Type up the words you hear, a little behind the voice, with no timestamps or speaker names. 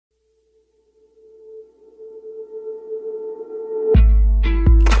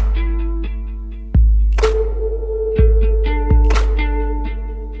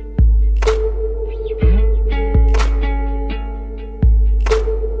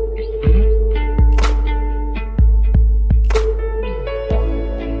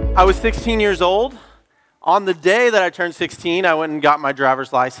I was 16 years old. On the day that I turned 16, I went and got my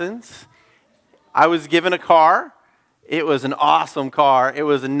driver's license. I was given a car. It was an awesome car. It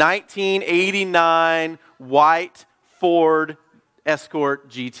was a 1989 white Ford Escort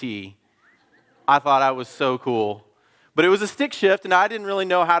GT. I thought I was so cool. But it was a stick shift, and I didn't really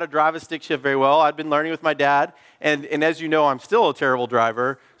know how to drive a stick shift very well. I'd been learning with my dad, and as you know, I'm still a terrible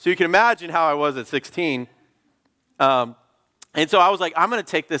driver. So you can imagine how I was at 16. And so I was like, I'm going to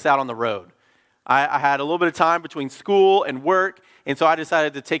take this out on the road. I had a little bit of time between school and work, and so I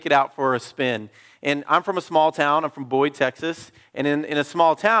decided to take it out for a spin. And I'm from a small town. I'm from Boyd, Texas. And in a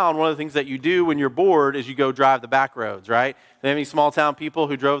small town, one of the things that you do when you're bored is you go drive the back roads, right? Do you have any small town people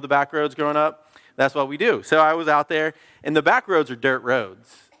who drove the back roads growing up? That's what we do. So I was out there, and the back roads are dirt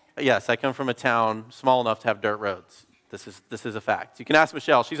roads. Yes, I come from a town small enough to have dirt roads. This is a fact. You can ask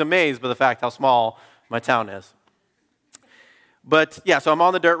Michelle. She's amazed by the fact how small my town is. But yeah, so I'm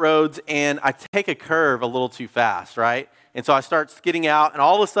on the dirt roads, and I take a curve a little too fast, right? And so I start skidding out, and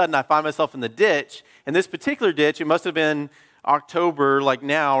all of a sudden I find myself in the ditch. And this particular ditch, it must have been October, like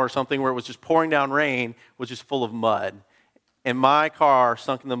now or something, where it was just pouring down rain, was just full of mud. And my car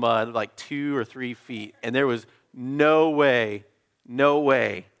sunk in the mud like 2 or 3 feet, and there was no way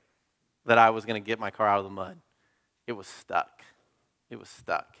that I was going to get my car out of the mud. It was stuck. It was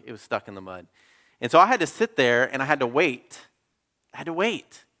stuck in the mud. And so I had to sit there, and I had to wait.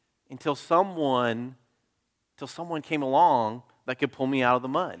 Until someone came along that could pull me out of the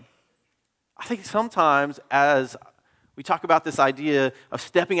mud. I think sometimes as we talk about this idea of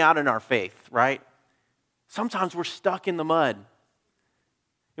stepping out in our faith, right? Sometimes we're stuck in the mud.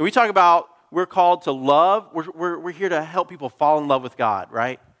 And we talk about we're called to love. We're here to help people fall in love with God,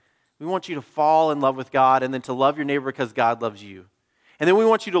 right? We want you to fall in love with God and then to love your neighbor because God loves you. And then we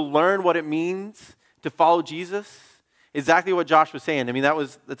want you to learn what it means to follow Jesus. Exactly what Josh was saying. I mean,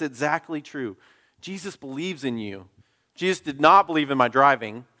 that's exactly true. Jesus believes in you. Jesus did not believe in my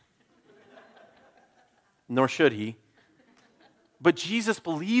driving, nor should he. But Jesus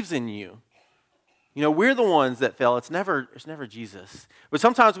believes in you. You know, we're the ones that fail. It's never Jesus. But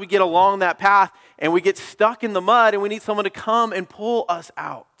sometimes we get along that path and we get stuck in the mud and we need someone to come and pull us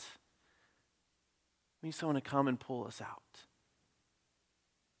out. We need someone to come and pull us out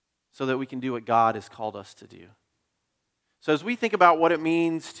so that we can do what God has called us to do. So as we think about what it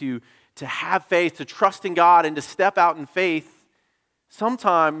means to have faith, to trust in God, and to step out in faith,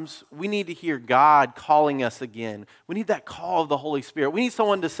 sometimes we need to hear God calling us again. We need that call of the Holy Spirit. We need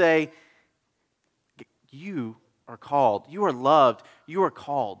someone to say, you are called, you are loved, you are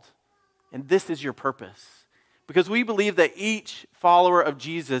called, and this is your purpose. Because we believe that each follower of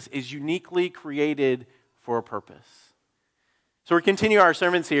Jesus is uniquely created for a purpose. So we're continuing our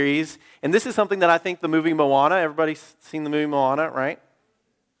sermon series, and this is something that I think the movie Moana, everybody's seen the movie Moana, right?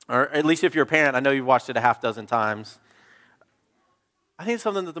 Or at least if you're a parent, I know you've watched it a half dozen times. I think it's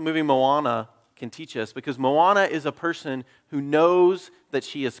something that the movie Moana can teach us, because Moana is a person who knows that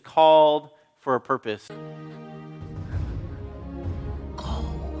she is called for a purpose.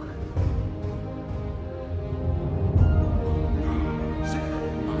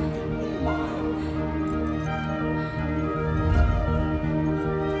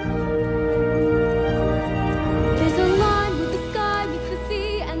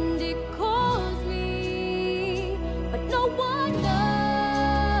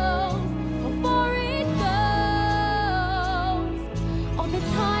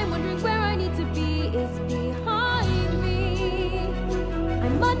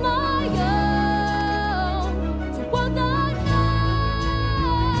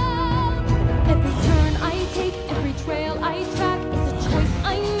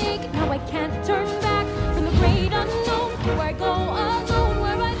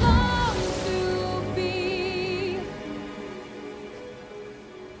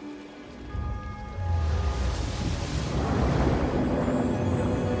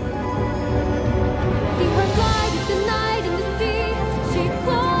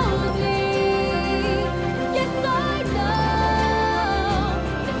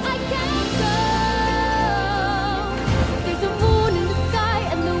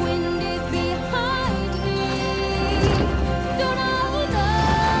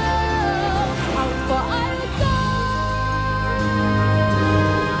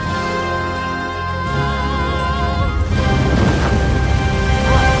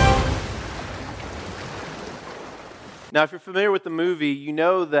 Now, if you're familiar with the movie, you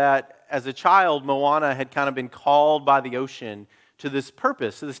know that as a child, Moana had kind of been called by the ocean to this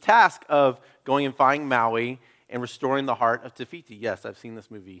purpose, to this task of going and finding Maui and restoring the heart of Te Fiti. Yes, I've seen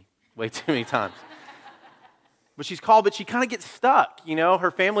this movie way too many times. But she's called, but she kind of gets stuck.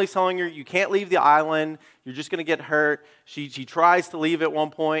 Her family's telling her, you can't leave the island. You're just going to get hurt. She tries to leave at one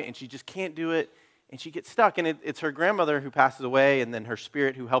point, and she just can't do it. And she gets stuck. And it's her grandmother who passes away, and then her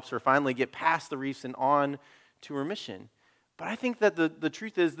spirit who helps her finally get past the reefs and on to her mission. But I think that the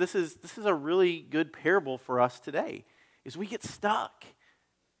truth is this is a really good parable for us today, is we get stuck.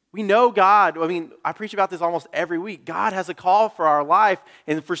 We know God. I preach about this almost every week. God has a call for our life,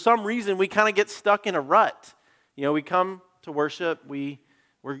 and for some reason, we kind of get stuck in a rut. We come to worship. We're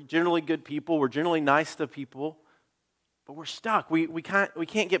generally good people. We're generally nice to people, but we're stuck. We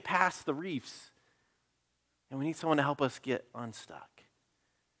can't get past the reefs, and we need someone to help us get unstuck.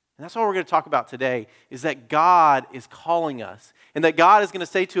 And that's what we're going to talk about today, is that God is calling us, and that God is going to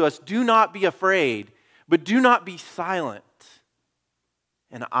say to us, do not be afraid, but do not be silent,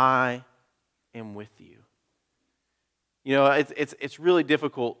 and I am with you. It's really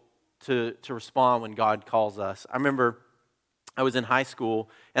difficult to respond when God calls us. I remember I was in high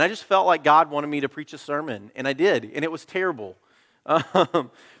school, and I just felt like God wanted me to preach a sermon, and I did, and it was terrible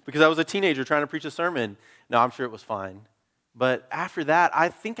because I was a teenager trying to preach a sermon. No, I'm sure it was fine. But after that, I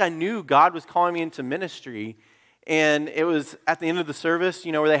think I knew God was calling me into ministry, and it was at the end of the service,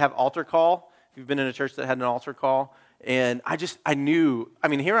 where they have altar call. If you've been in a church that had an altar call, and I knew,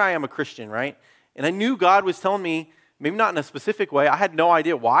 here I am a Christian, right? And I knew God was telling me, maybe not in a specific way. I had no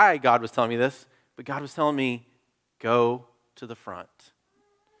idea why God was telling me this, but God was telling me, go to the front.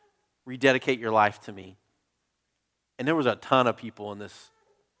 Rededicate your life to me. And there was a ton of people in this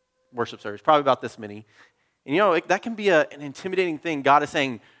worship service, probably about this many. And that can be an intimidating thing. God is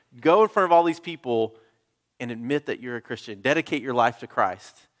saying, go in front of all these people and admit that you're a Christian. Dedicate your life to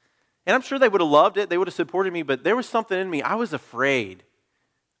Christ. And I'm sure they would have loved it. They would have supported me, but there was something in me. I was afraid.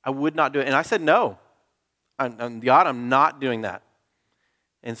 I would not do it. And I said, no. God, I'm not doing that.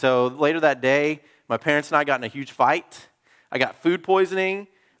 And so later that day, my parents and I got in a huge fight. I got food poisoning.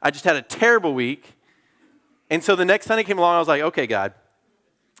 I just had a terrible week. And so the next Sunday came along, I was like, okay, God.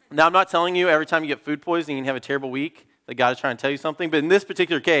 Now, I'm not telling you every time you get food poisoning and have a terrible week that God is trying to tell you something. But in this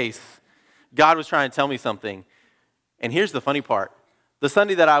particular case, God was trying to tell me something. And here's the funny part. The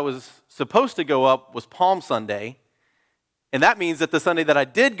Sunday that I was supposed to go up was Palm Sunday. And that means that the Sunday that I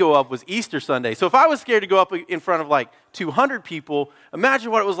did go up was Easter Sunday. So if I was scared to go up in front of like 200 people,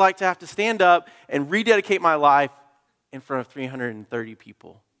 imagine what it was like to have to stand up and rededicate my life in front of 330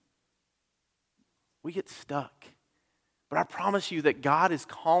 people. We get stuck. But I promise you that God is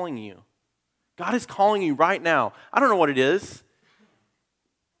calling you. God is calling you right now. I don't know what it is,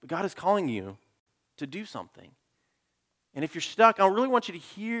 but God is calling you to do something. And if you're stuck, I really want you to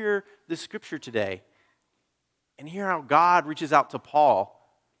hear this scripture today and hear how God reaches out to Paul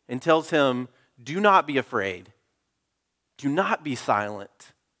and tells him, do not be afraid. Do not be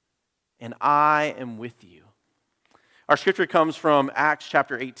silent. And I am with you. Our scripture comes from Acts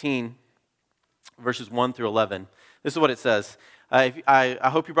chapter 18, verses 1 through 11. This is what it says. I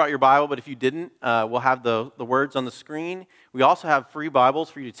hope you brought your Bible, but if you didn't, we'll have the words on the screen. We also have free Bibles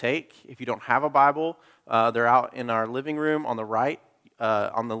for you to take. If you don't have a Bible, they're out in our living room on the right,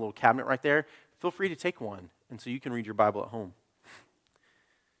 on the little cabinet right there. Feel free to take one, and so you can read your Bible at home.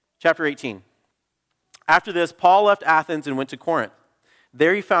 Chapter 18. After this, Paul left Athens and went to Corinth.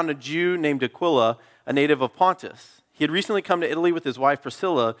 There he found a Jew named Aquila, a native of Pontus. He had recently come to Italy with his wife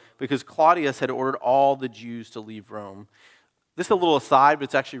Priscilla because Claudius had ordered all the Jews to leave Rome. This is a little aside, but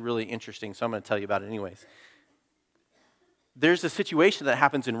it's actually really interesting, so I'm going to tell you about it anyways. There's a situation that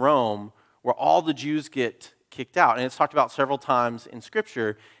happens in Rome where all the Jews get kicked out, and it's talked about several times in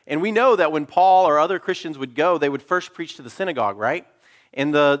Scripture. And we know that when Paul or other Christians would go, they would first preach to the synagogue, right?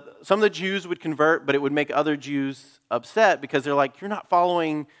 And some of the Jews would convert, but it would make other Jews upset because they're like, you're not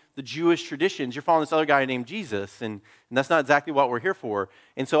following the Jewish traditions. You're following this other guy named Jesus, and that's not exactly what we're here for.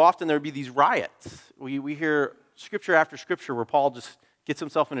 And so often there would be these riots. We hear scripture after scripture where Paul just gets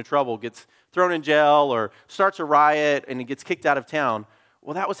himself into trouble, gets thrown in jail, or starts a riot, and he gets kicked out of town.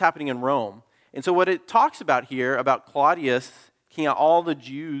 Well, that was happening in Rome. And so what it talks about here, about Claudius kicking out all the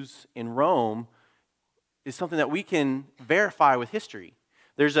Jews in Rome, is something that we can verify with history.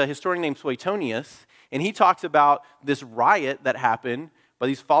 There's a historian named Suetonius, and he talks about this riot that happened by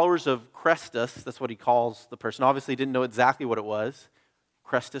these followers of Chrestus. That's what he calls the person. Obviously, he didn't know exactly what it was.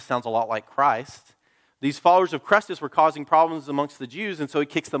 Chrestus sounds a lot like Christ. These followers of Chrestus were causing problems amongst the Jews, and so he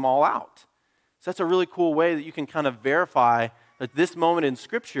kicks them all out. So that's a really cool way that you can kind of verify that this moment in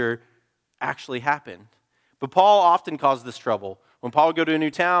Scripture actually happened. But Paul often caused this trouble. When Paul would go to a new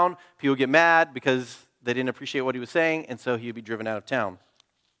town, people would get mad because they didn't appreciate what he was saying, and so he would be driven out of town.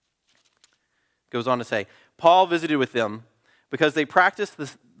 Goes on to say, Paul visited with them. Because they practiced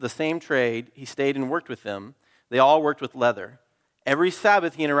the same trade, he stayed and worked with them. They all worked with leather. Every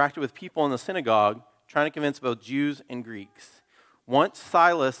Sabbath, he interacted with people in the synagogue, trying to convince both Jews and Greeks. Once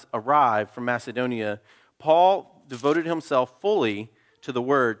Silas arrived from Macedonia, Paul devoted himself fully to the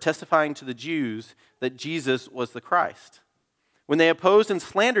word, testifying to the Jews that Jesus was the Christ. When they opposed and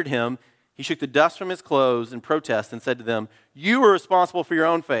slandered him, he shook the dust from his clothes in protest and said to them, "You are responsible for your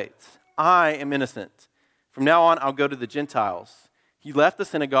own fates. I am innocent. From now on, I'll go to the Gentiles." He left the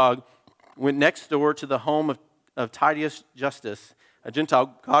synagogue, went next door to the home of Titius Justus, a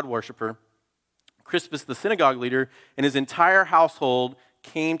Gentile God worshiper. Crispus, the synagogue leader, and his entire household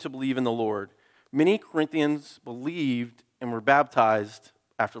came to believe in the Lord. Many Corinthians believed and were baptized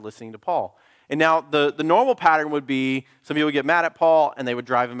after listening to Paul. And now the normal pattern would be some people would get mad at Paul and they would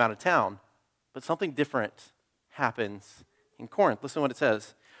drive him out of town. But something different happens in Corinth. Listen to what it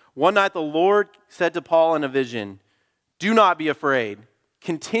says. One night the Lord said to Paul in a vision, "Do not be afraid.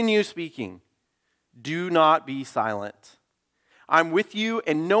 Continue speaking. Do not be silent. I'm with you,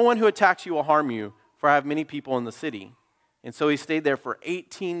 and no one who attacks you will harm you, for I have many people in the city." And so he stayed there for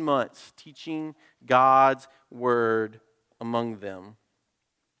 18 months, teaching God's word among them.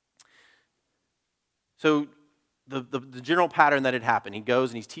 So the general pattern that had happened, he goes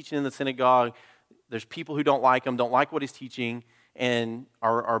and he's teaching in the synagogue. There's people who don't like him, don't like what he's teaching, and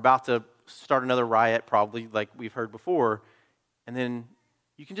are about to start another riot, probably, like we've heard before. And then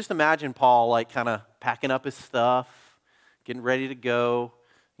you can just imagine Paul, like, kind of packing up his stuff, getting ready to go,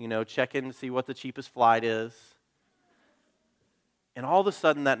 checking to see what the cheapest flight is. And all of a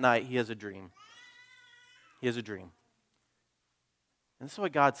sudden that night, he has a dream. He has a dream. And this is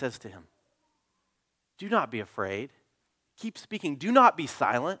what God says to him. Do not be afraid. Keep speaking. Do not be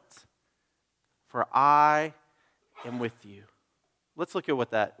silent, for I am with you. Let's look at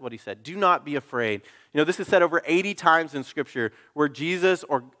what he said. Do not be afraid. This is said over 80 times in Scripture where Jesus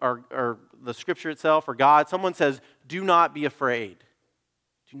or the Scripture itself or God, someone says, do not be afraid.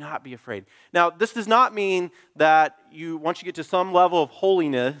 Do not be afraid. Now, this does not mean that once you get to some level of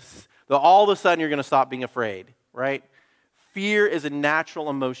holiness, that all of a sudden you're going to stop being afraid, right? Fear is a natural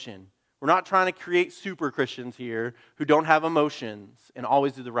emotion. We're not trying to create super Christians here who don't have emotions and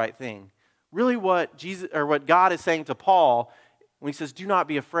always do the right thing. Really what God is saying to Paul when he says, do not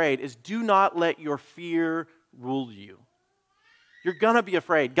be afraid, is do not let your fear rule you. You're going to be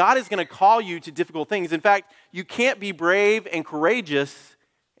afraid. God is going to call you to difficult things. In fact, you can't be brave and courageous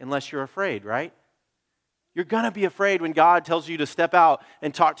unless you're afraid, right? You're going to be afraid when God tells you to step out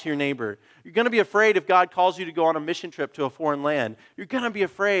and talk to your neighbor. You're going to be afraid if God calls you to go on a mission trip to a foreign land. You're going to be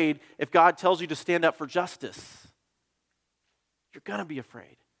afraid if God tells you to stand up for justice. You're going to be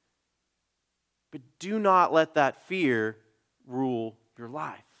afraid. But do not let that fear rule your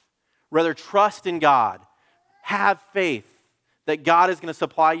life. Rather, trust in God. Have faith that God is going to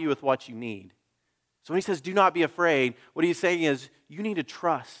supply you with what you need. So when he says, do not be afraid, what he's saying is, you need to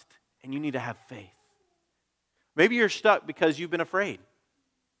trust and you need to have faith. Maybe you're stuck because you've been afraid.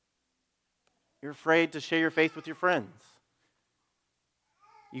 You're afraid to share your faith with your friends.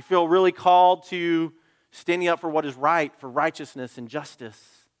 You feel really called to standing up for what is right, for righteousness and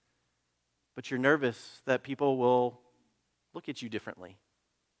justice. But you're nervous that people will look at you differently.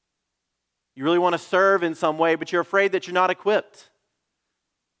 You really want to serve in some way, but you're afraid that you're not equipped.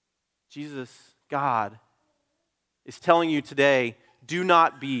 Jesus, God, is telling you today, do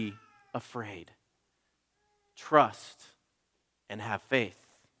not be afraid. Trust and have faith.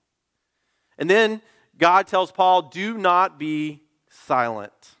 And then God tells Paul, do not be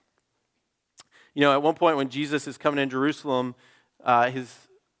silent. At one point when Jesus is coming in Jerusalem, his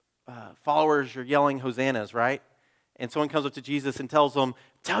followers are yelling hosannas, right? And someone comes up to Jesus and tells them,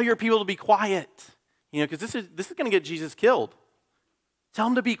 tell your people to be quiet. Because this is going to get Jesus killed. Tell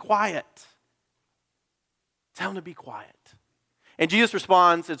them to be quiet. Tell them to be quiet. And Jesus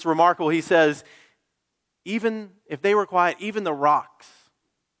responds, it's remarkable. He says, even if they were quiet, even the rocks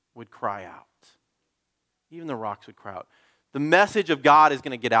would cry out. Even the rocks would cry out. The message of God is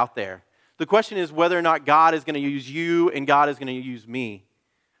going to get out there. The question is whether or not God is going to use you and God is going to use me.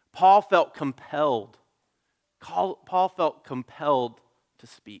 Paul felt compelled. Paul felt compelled to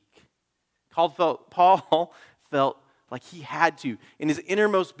speak. Paul felt like he had to. In his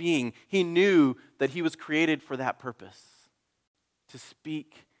innermost being, he knew that he was created for that purpose. To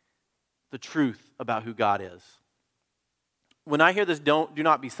speak the truth about who God is. When I hear this, do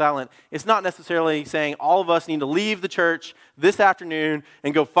not be silent, it's not necessarily saying all of us need to leave the church this afternoon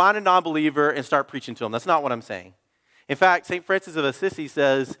and go find a non-believer and start preaching to them. That's not what I'm saying. In fact, St. Francis of Assisi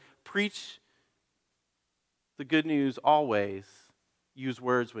says, preach the good news always, use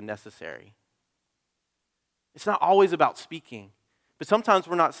words when necessary. It's not always about speaking, but sometimes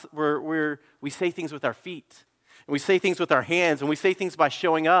we say things with our feet. And we say things with our hands, and we say things by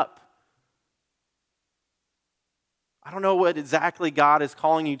showing up. I don't know what exactly God is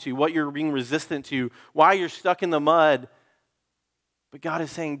calling you to, what you're being resistant to, why you're stuck in the mud. But God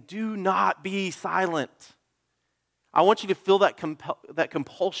is saying, do not be silent. I want you to feel that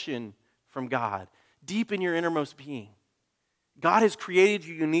compulsion from God deep in your innermost being. God has created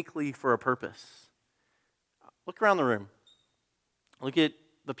you uniquely for a purpose. Look around the room. Look at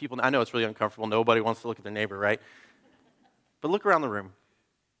the people. I know it's really uncomfortable. Nobody wants to look at their neighbor, right? But look around the room.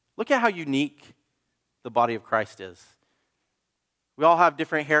 Look at how unique the body of Christ is. We all have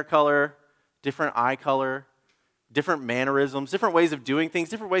different hair color, different eye color, different mannerisms, different ways of doing things,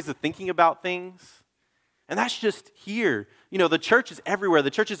 different ways of thinking about things. And that's just here. You know, the church is everywhere. The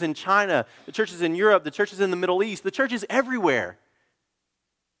church is in China. The church is in Europe. The church is in the Middle East. The church is everywhere.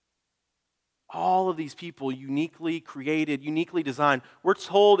 All of these people uniquely created, uniquely designed. We're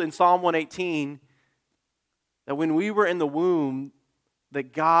told in Psalm 118 that when we were in the womb,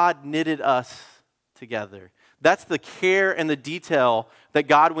 that God knitted us together. That's the care and the detail that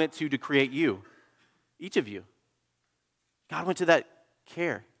God went to create you, each of you. God went to that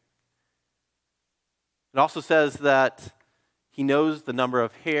care. It also says that He knows the number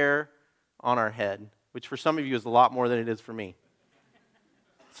of hair on our head, which for some of you is a lot more than it is for me.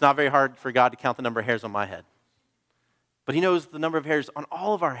 It's not very hard for God to count the number of hairs on my head. But He knows the number of hairs on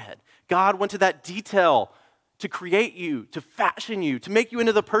all of our head. God went to that detail to create you, to fashion you, to make you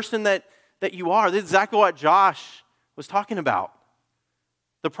into the person that you are. This is exactly what Josh was talking about.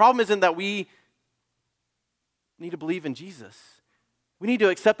 The problem isn't that we need to believe in Jesus. We need to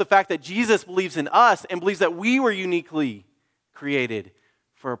accept the fact that Jesus believes in us and believes that we were uniquely created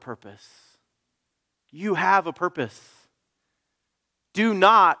for a purpose. You have a purpose. Do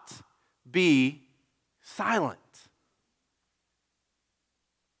not be silent.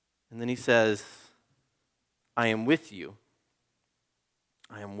 And then He says, I am with you.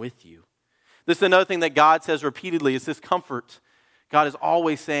 I am with you. This is another thing that God says repeatedly, is this comfort. God is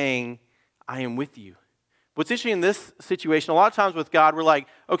always saying, I am with you. What's interesting in this situation, a lot of times with God, we're like,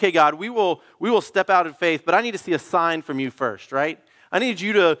 okay, God, we will step out in faith, but I need to see a sign from you first, right? I need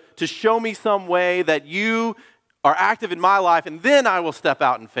you to show me some way that you are active in my life, and then I will step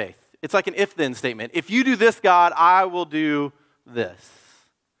out in faith. It's like an if-then statement. If you do this, God, I will do this.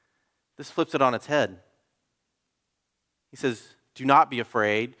 This flips it on its head. He says, do not be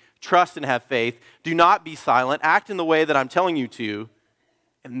afraid. Trust and have faith. Do not be silent. Act in the way that I'm telling you to,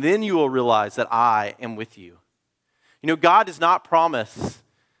 and then you will realize that I am with you. You know, God does not promise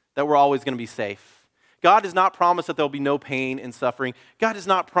that we're always going to be safe. God does not promise that there'll be no pain and suffering. God does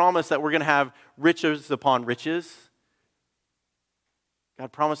not promise that we're going to have riches upon riches.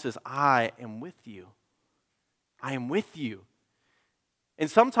 God promises, I am with you. I am with you. And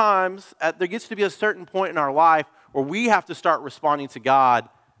sometimes there gets to be a certain point in our life where we have to start responding to God,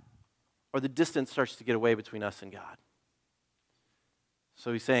 or the distance starts to get away between us and God.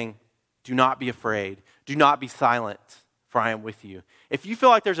 So He's saying, do not be afraid. Do not be silent, for I am with you. If you feel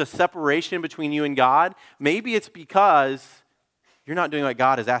like there's a separation between you and God, maybe it's because you're not doing what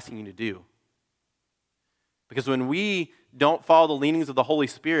God is asking you to do. Because when we don't follow the leanings of the Holy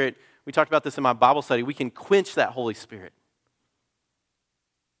Spirit, we talked about this in my Bible study, we can quench that Holy Spirit.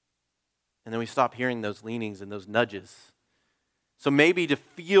 And then we stop hearing those leanings and those nudges. So maybe to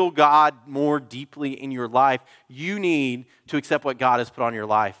feel God more deeply in your life, you need to accept what God has put on your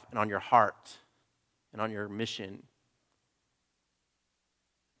life and on your heart and on your mission.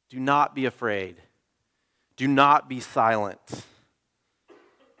 Do not be afraid. Do not be silent.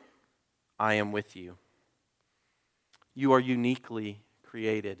 I am with you. You are uniquely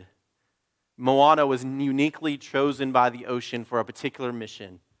created. Moana was uniquely chosen by the ocean for a particular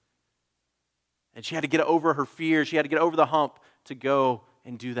mission. And she had to get over her fear. She had to get over the hump to go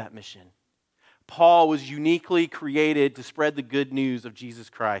and do that mission. Paul was uniquely created to spread the good news of Jesus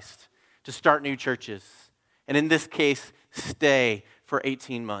Christ, to start new churches, and in this case, stay for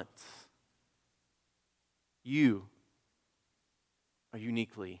 18 months. You are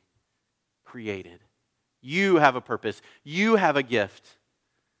uniquely created. You have a purpose. You have a gift.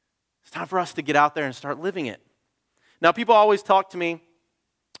 It's time for us to get out there and start living it. Now, people always talk to me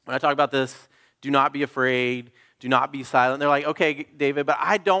when I talk about this, do not be afraid, do not be silent. They're like, okay, David, but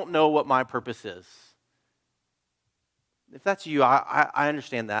I don't know what my purpose is. If that's you, I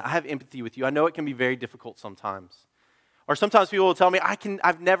understand that. I have empathy with you. I know it can be very difficult sometimes. Or sometimes people will tell me,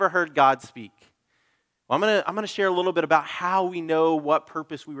 I've never heard God speak. Well, I'm gonna share a little bit about how we know what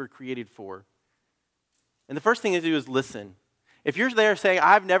purpose we were created for. And the first thing to do is listen. If you're there saying,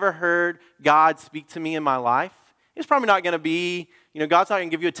 I've never heard God speak to me in my life, it's probably not going to be, God's not going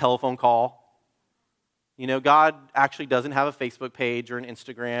to give you a telephone call. You know, God actually doesn't have a Facebook page or an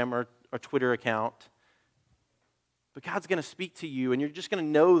Instagram or a Twitter account. But God's going to speak to you, and you're just going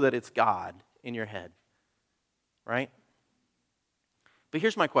to know that it's God in your head, right? But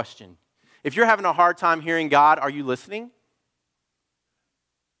here's my question. If you're having a hard time hearing God, are you listening?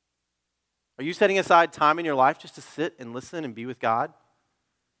 Are you setting aside time in your life just to sit and listen and be with God?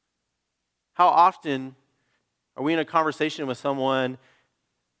 How often are we in a conversation with someone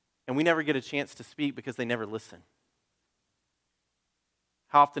and we never get a chance to speak because they never listen?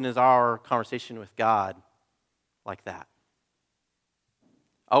 How often is our conversation with God like that?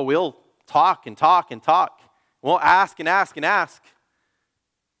 Oh, we'll talk and talk and talk. We'll ask and ask and ask.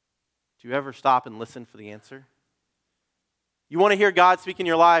 Do you ever stop and listen for the answer? You want to hear God speak in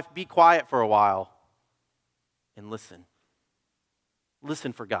your life? Be quiet for a while and listen.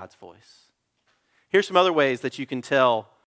 Listen for God's voice. Here's some other ways that you can tell